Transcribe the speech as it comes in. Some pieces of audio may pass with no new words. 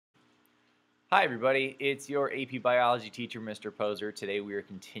Hi everybody, it's your AP Biology teacher, Mr. Poser. Today we are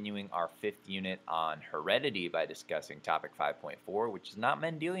continuing our 5th unit on heredity by discussing topic 5.4, which is not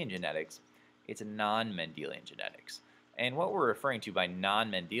Mendelian genetics, it's non-Mendelian genetics. And what we're referring to by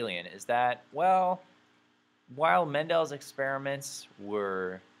non-Mendelian is that, well, while Mendel's experiments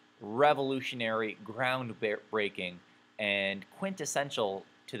were revolutionary, groundbreaking, and quintessential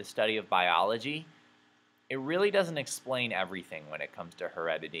to the study of biology, it really doesn't explain everything when it comes to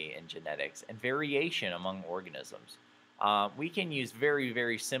heredity and genetics and variation among organisms. We can use very,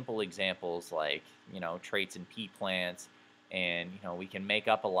 very simple examples like, traits in pea plants, and, we can make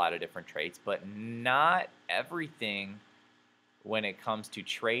up a lot of different traits, but not everything when it comes to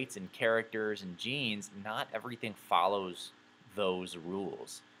traits and characters and genes, not everything follows those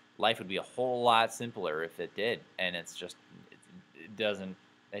rules. Life would be a whole lot simpler if it did, and it's just, it doesn't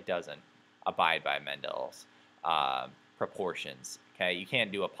abide by Mendel's proportions. Okay, you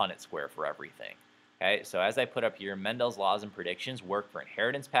can't do a Punnett square for everything. Okay, so as I put up here, Mendel's laws and predictions work for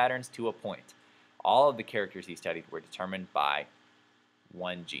inheritance patterns to a point. All of the characters he studied were determined by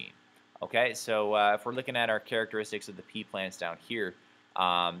one gene. Okay, so if we're looking at our characteristics of the pea plants down here,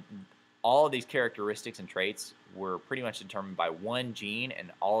 all of these characteristics and traits were pretty much determined by one gene,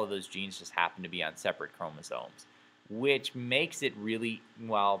 and all of those genes just happen to be on separate chromosomes, which makes it really,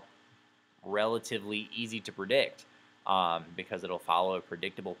 well, relatively easy to predict because it'll follow a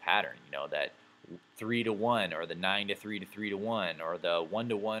predictable pattern, that 3 to 1 or the 9 to 3 to 3 to 1 or the 1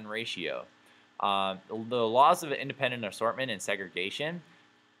 to 1 ratio. The laws of independent assortment and segregation,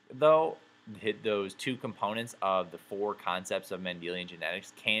 though, hit those two components of the 4 concepts of Mendelian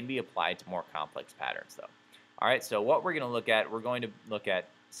genetics can be applied to more complex patterns, though. All right, so what we're going to look at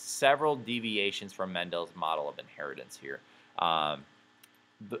several deviations from Mendel's model of inheritance here.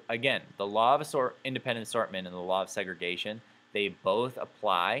 Again, the law of independent assortment and the law of segregation, they both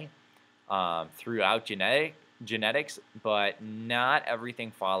apply throughout genetics, but not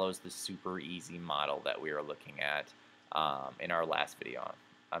everything follows the super easy model that we are looking at in our last video.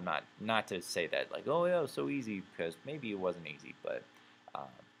 I'm not to say that like, oh yeah, it was so easy, because maybe it wasn't easy, but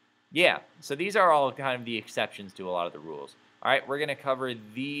yeah. So these are all kind of the exceptions to a lot of the rules. All right, we're going to cover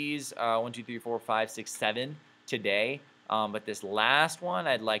these 1, 2, 3, 4, 5, 6, 7 today. But this last one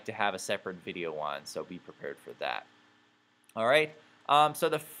I'd like to have a separate video on, so be prepared for that. All right. So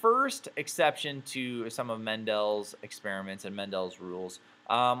the first exception to some of Mendel's experiments and Mendel's rules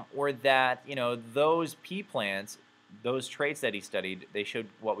were that, those pea plants, those traits that he studied, they showed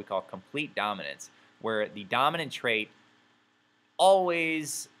what we call complete dominance, where the dominant trait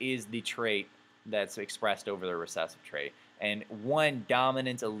always is the trait that's expressed over the recessive trait, and one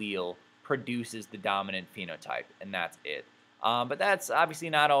dominant allele produces the dominant phenotype, and that's it. But that's obviously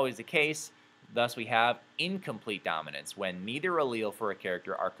not always the case. Thus, we have incomplete dominance, when neither allele for a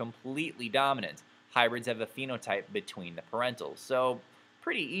character are completely dominant. Hybrids have a phenotype between the parentals. So,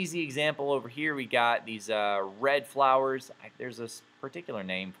 pretty easy example over here. We got these red flowers. There's a particular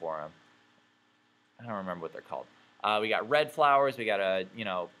name for them. I don't remember what they're called. We got red flowers. We got a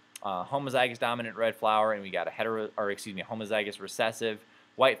homozygous dominant red flower, and we got a homozygous recessive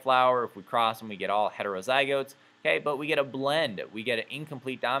white flower. If we cross them, we get all heterozygotes. Okay, but we get a blend. We get an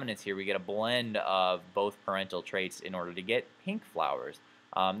incomplete dominance here. We get a blend of both parental traits in order to get pink flowers.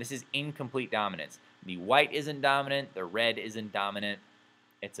 This is incomplete dominance. The white isn't dominant. The red isn't dominant.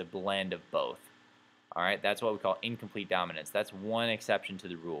 It's a blend of both. All right, that's what we call incomplete dominance. That's one exception to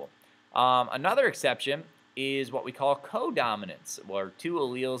the rule. Another exception is what we call codominance, where 2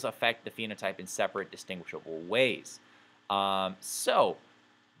 alleles affect the phenotype in separate, distinguishable ways. So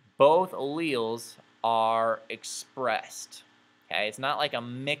both alleles are expressed. Okay, it's not like a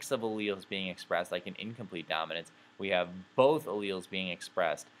mix of alleles being expressed like in incomplete dominance. We have both alleles being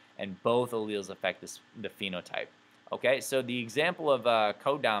expressed, and both alleles affect the phenotype. Okay, so the example of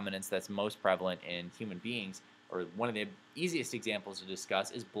codominance that's most prevalent in human beings, or one of the easiest examples to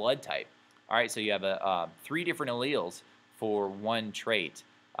discuss, is blood type. All right, so you have 3 different alleles for one trait.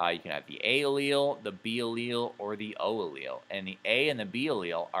 You can have the A allele, the B allele, or the O allele. And the A and the B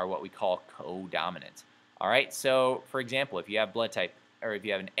allele are what we call codominant. All right, so for example, if you have blood type, or if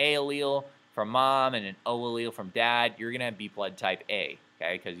you have an A allele from mom and an O allele from dad, you're going to be blood type A,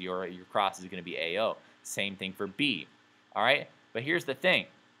 okay, because your cross is going to be AO. Same thing for B. All right, but here's the thing.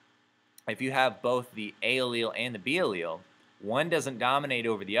 If you have both the A allele and the B allele, one doesn't dominate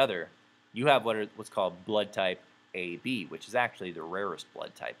over the other. You have what's called blood type AB, which is actually the rarest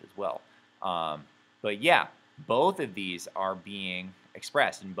blood type as well. But yeah, both of these are being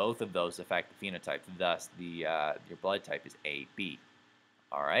expressed, and both of those affect the phenotype. Thus, your blood type is AB.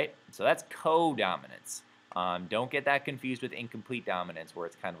 All right, so that's codominance. Don't get that confused with incomplete dominance, where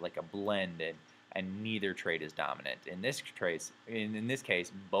it's kind of like a blend and neither trait is dominant. In this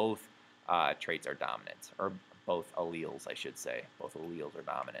case, both traits are dominant, or both alleles, I should say. Both alleles are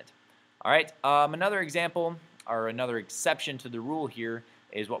dominant. All right, another example, or another exception to the rule here,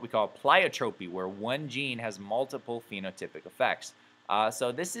 is what we call Pliotropy, where one gene has multiple phenotypic effects.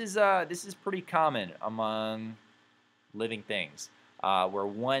 So this is pretty common among living things, where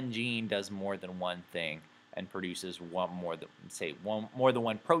one gene does more than one thing and produces more than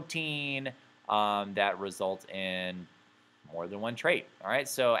one protein that results in more than one trait. All right,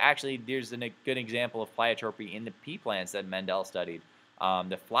 so actually there's a good example of Pliotropy in the pea plants that Mendel studied.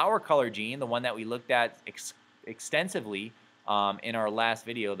 The flower color gene, the one that we looked at extensively in our last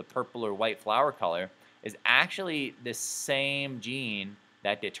video, the purple or white flower color, is actually the same gene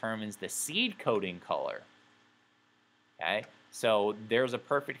that determines the seed coating color. Okay, so there's a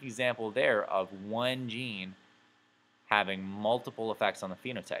perfect example there of one gene having multiple effects on the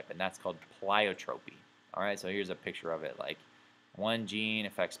phenotype, and that's called Pliotropy. All right, so here's a picture of it. Like one gene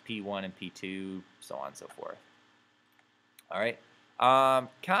affects P1 and P2, so on and so forth. All right,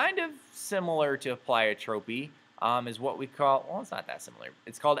 kind of similar to Pliotropy is what we call, well, it's not that similar.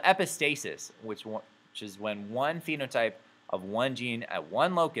 It's called Epistasis, which is when one phenotype of one gene at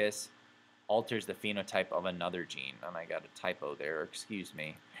one locus alters the phenotype of another gene. And I got a typo there, excuse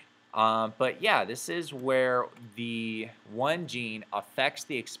me. But yeah, this is where the one gene affects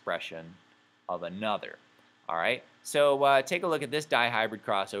the expression of another. All right, so take a look at this dihybrid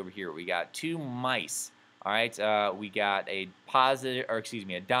cross over here. We got two mice. All right, we got a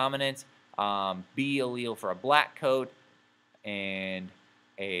dominant B allele for a black coat and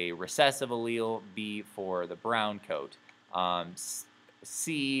a recessive allele B for the brown coat.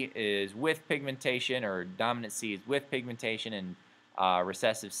 C is with pigmentation, or dominant C is with pigmentation, and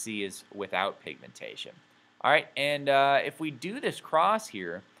recessive C is without pigmentation. All right, and if we do this cross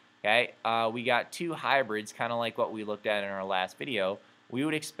here, okay, we got two hybrids, kind of like what we looked at in our last video. We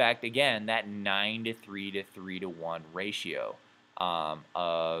would expect, again, that 9:3 to 3:1 ratio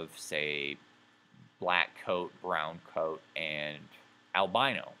of, say, black coat, brown coat, and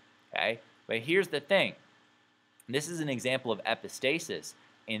albino, okay? But here's the thing. This is an example of epistasis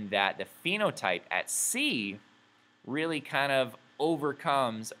in that the phenotype at C really kind of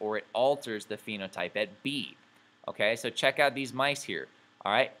overcomes, or it alters, the phenotype at B. Okay, so check out these mice here.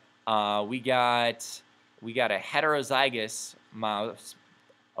 All right, we got a heterozygous mouse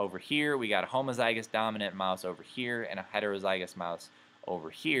over here. We got a homozygous dominant mouse over here, and a heterozygous mouse over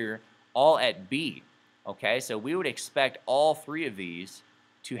here, all at B. Okay, so we would expect all three of these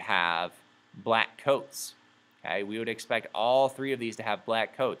to have black coats. Okay, we would expect all three of these to have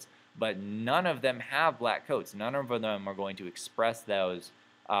black coats, but none of them have black coats. None of them are going to express that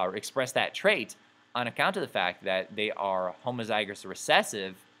trait on account of the fact that they are homozygous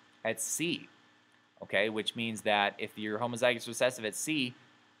recessive at C. Okay, which means that if you're homozygous recessive at C,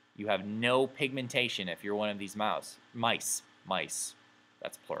 you have no pigmentation if you're one of these mice,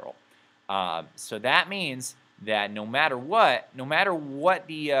 that's plural. So that means that no matter what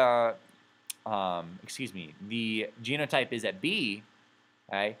the the genotype is at B,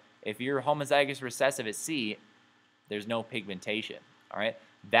 okay, if you're homozygous recessive at C, there's no pigmentation. All right,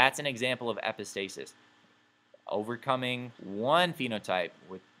 that's an example of epistasis, overcoming one phenotype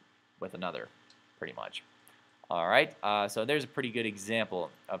with another, pretty much. All right, so there's a pretty good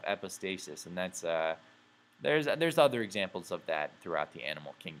example of epistasis, and that's there's other examples of that throughout the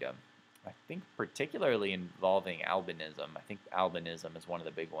animal kingdom. I think particularly involving albinism. I think albinism is one of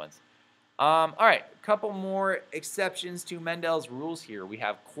the big ones. All right, a couple more exceptions to Mendel's rules here. We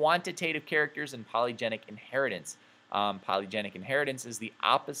have quantitative characters and polygenic inheritance. Polygenic inheritance is the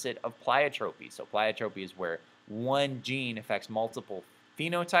opposite of pliotropy. So pliotropy is where one gene affects multiple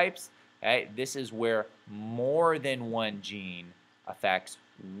phenotypes. Okay? This is where more than one gene affects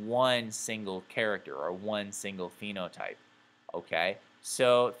one single character or one single phenotype. Okay,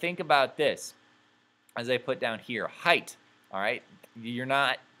 so think about this. As I put down here, height. All right, you're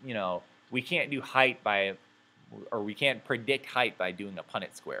not, we can't do height we can't predict height by doing a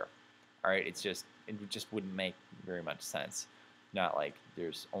Punnett square. All right, it just wouldn't make very much sense. Not like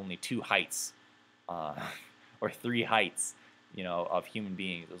there's only two heights or three heights, of human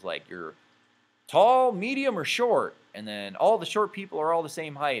beings. It's like you're tall, medium, or short, and then all the short people are all the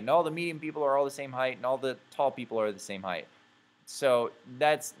same height, and all the medium people are all the same height, and all the tall people are the same height. So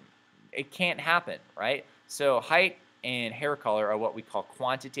it can't happen, right? So height and hair color are what we call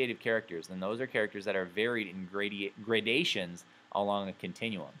quantitative characters, and those are characters that are varied in gradations along a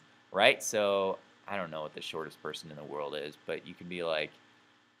continuum, right? So I don't know what the shortest person in the world is, but you can be like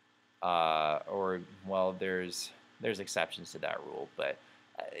or well, there's exceptions to that rule, but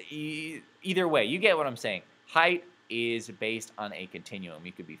either way, you get what I'm saying. Height is based on a continuum.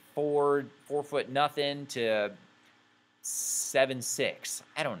 You could be 4 foot nothing to 7'6".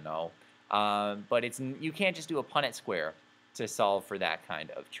 I don't know, but you can't just do a Punnett square to solve for that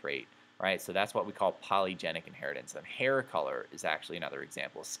kind of trait, right? So that's what we call polygenic inheritance. And hair color is actually another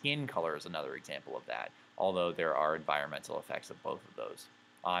example. Skin color is another example of that. Although there are environmental effects of both of those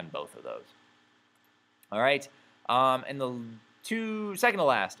on both of those. All right, and the second to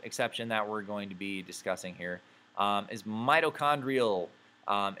last exception that we're going to be discussing here is mitochondrial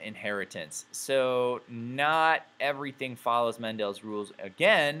inheritance. So not everything follows Mendel's rules,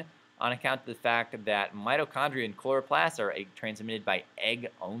 again, on account of the fact that mitochondria and chloroplasts are transmitted by egg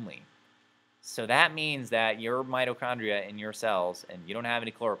only. So that means that your mitochondria in your cells, and you don't have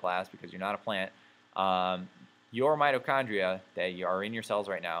any chloroplasts because you're not a plant, your mitochondria that are in your cells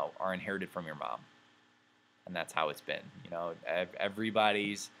right now are inherited from your mom. And that's how it's been. You know,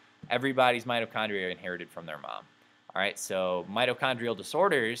 everybody's mitochondria are inherited from their mom. All right, so mitochondrial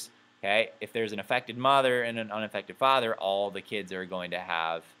disorders, okay, if there's an affected mother and an unaffected father, all the kids are going to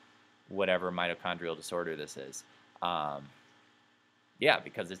have whatever mitochondrial disorder this is. Yeah,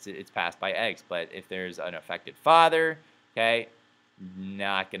 because it's passed by eggs. But if there's an affected father, okay,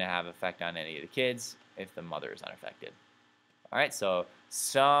 not going to have effect on any of the kids if the mother is unaffected. All right, so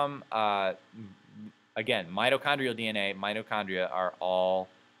again, mitochondrial DNA, mitochondria are all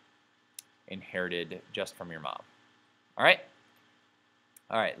inherited just from your mom. All right?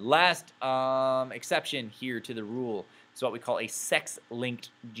 All right, last exception here to the rule is what we call a sex-linked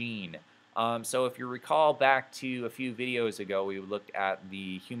gene. So if you recall back to a few videos ago, we looked at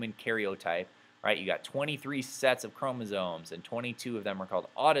the human karyotype, right? You got 23 sets of chromosomes, and 22 of them are called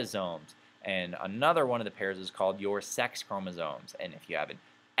autosomes. And another one of the pairs is called your sex chromosomes. And if you have an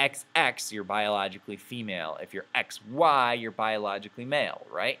XX, you're biologically female. If you're XY, you're biologically male,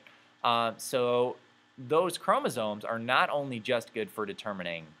 right? So those chromosomes are not only just good for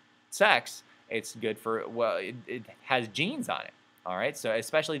determining sex, it's good for, well, it has genes on it, all right? So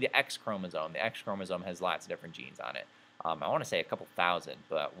especially the X chromosome. The X chromosome has lots of different genes on it. I want to say a couple thousand,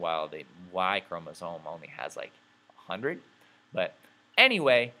 but while the Y chromosome only has like 100. But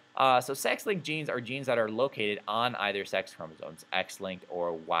anyway, so sex-linked genes are genes that are located on either sex chromosomes, X-linked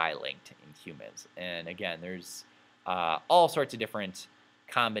or Y-linked in humans. And again, there's all sorts of different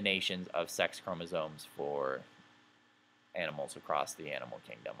combinations of sex chromosomes for animals across the animal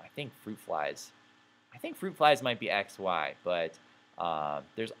kingdom. I think fruit flies might be XY, but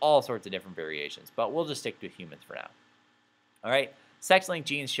there's all sorts of different variations. But we'll just stick to humans for now. All right, sex-linked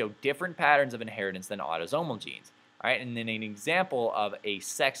genes show different patterns of inheritance than autosomal genes. All right, and then an example of a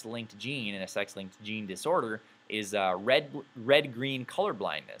sex-linked gene and a sex-linked gene disorder is red-green color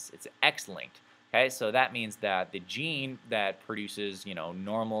blindness. It's X-linked. Okay, so that means that the gene that produces,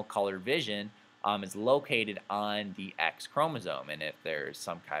 normal color vision is located on the X chromosome, and if there's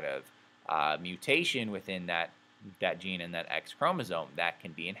some kind of mutation within that gene and that X chromosome, that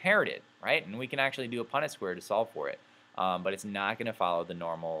can be inherited, right? And we can actually do a Punnett square to solve for it, but it's not going to follow the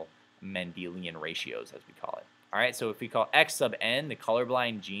normal Mendelian ratios, as we call it. All right, so if we call X sub n the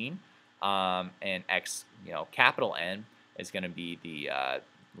colorblind gene, and X, capital N is going to be the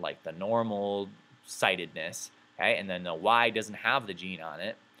like the normal sightedness, okay, and then the Y doesn't have the gene on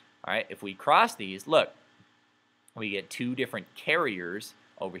it. All right, if we cross these, look, we get two different carriers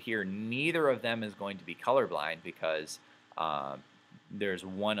over here. Neither of them is going to be colorblind because there's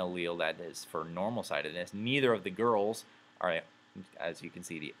one allele that is for normal sightedness. Neither of the girls are, as you can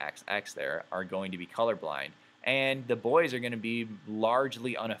see, the XX there, are going to be colorblind. And the boys are going to be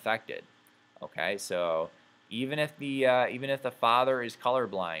largely unaffected. Okay, so even if the father is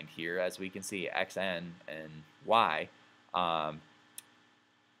colorblind here, as we can see, XN and Y,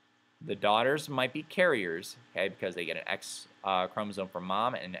 the daughters might be carriers, okay, because they get an X chromosome from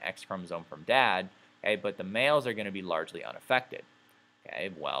mom and an X chromosome from dad, okay, but the males are going to be largely unaffected.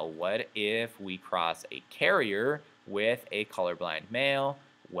 Okay, well, what if we cross a carrier with a colorblind male?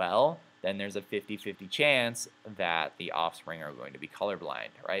 Well, then there's a 50-50 chance that the offspring are going to be colorblind,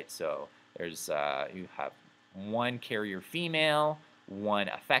 right? So there's you have one carrier female, one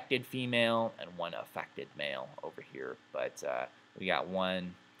affected female, and one affected male over here. But we got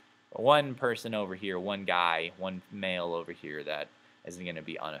one person over here, one guy, one male over here that isn't going to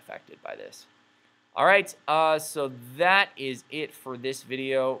be unaffected by this. All right, so that is it for this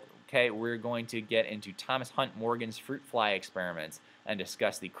video. Okay, we're going to get into Thomas Hunt Morgan's fruit fly experiments and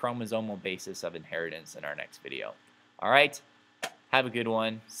discuss the chromosomal basis of inheritance in our next video. All right, have a good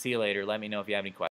one. See you later. Let me know if you have any questions.